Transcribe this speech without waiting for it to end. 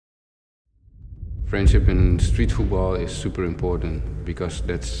Friendship in street football is super important because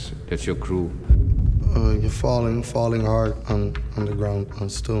that's your crew. You're falling hard on the ground, on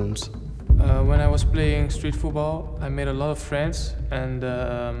stones. When I was playing street football, I made a lot of friends, and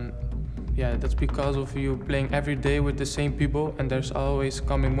yeah, that's because of you playing every day with the same people, and there's always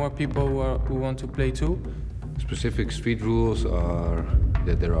coming more people who want to play too. Specific street rules are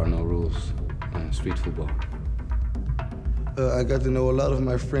that there are no rules in street football. I got to know a lot of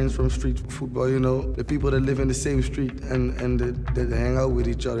my friends from street football, you know, the people that live in the same street and that hang out with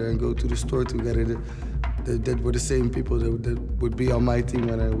each other and go to the store together. That were the same people that would be on my team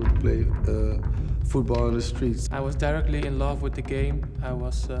when I would play football on the streets. I was directly in love with the game. I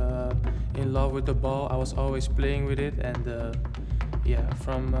was in love with the ball. I was always playing with it, and yeah,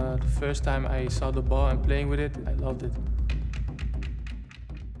 from the first time I saw the ball and playing with it, I loved it.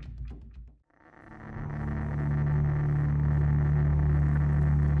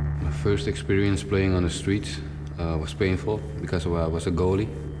 My first experience playing on the streets was painful because I was a goalie.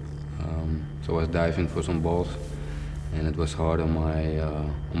 So I was diving for some balls, and it was hard on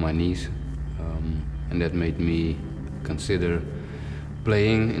my knees, and that made me consider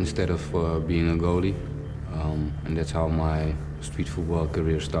playing instead of being a goalie, and that's how my street football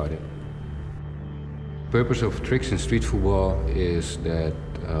career started. The purpose of tricks in street football is that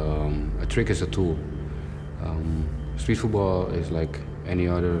a trick is a tool. Street football is like any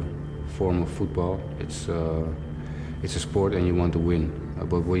other form of football. It's a sport and you want to win,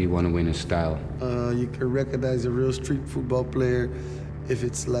 but what you want to win is style. You can recognize a real street football player if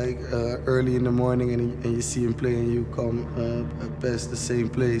it's like early in the morning and you see him play and you come past the same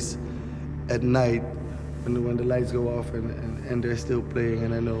place at night when the lights go off and they're still playing.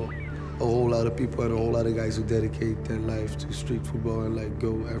 And I know a whole lot of people and a whole lot of guys who dedicate their life to street football and like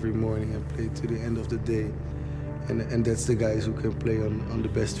go every morning and play to the end of the day. And that's the guys who can play on the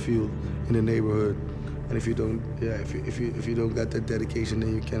best field in the neighborhood. And if you don't, yeah, if you don't got that dedication,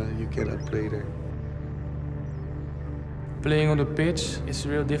 then you cannot play there. Playing on the pitch is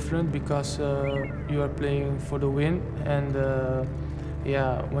real different because you are playing for the win, and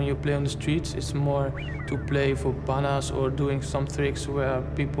yeah, when you play on the streets, it's more to play for panas or doing some tricks where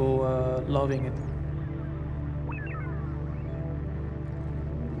people loving it.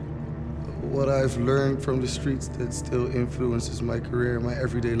 What I've learned from the streets that still influences my career, my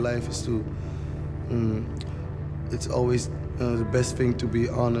everyday life, is to it's always the best thing to be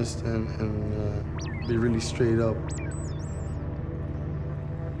honest and be really straight up.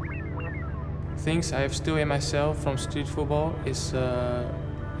 Things I have still in myself from street football is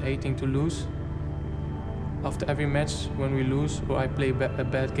hating to lose. After every match, when we lose or I play a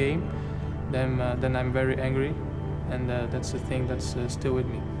bad game, then I'm very angry, and that's the thing that's still with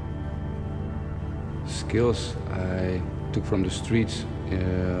me. Skills I took from the streets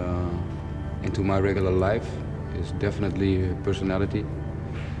into my regular life is definitely personality.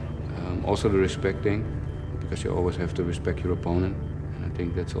 Also the respect thing, because you always have to respect your opponent. And I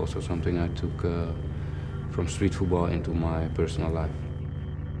think that's also something I took from street football into my personal life.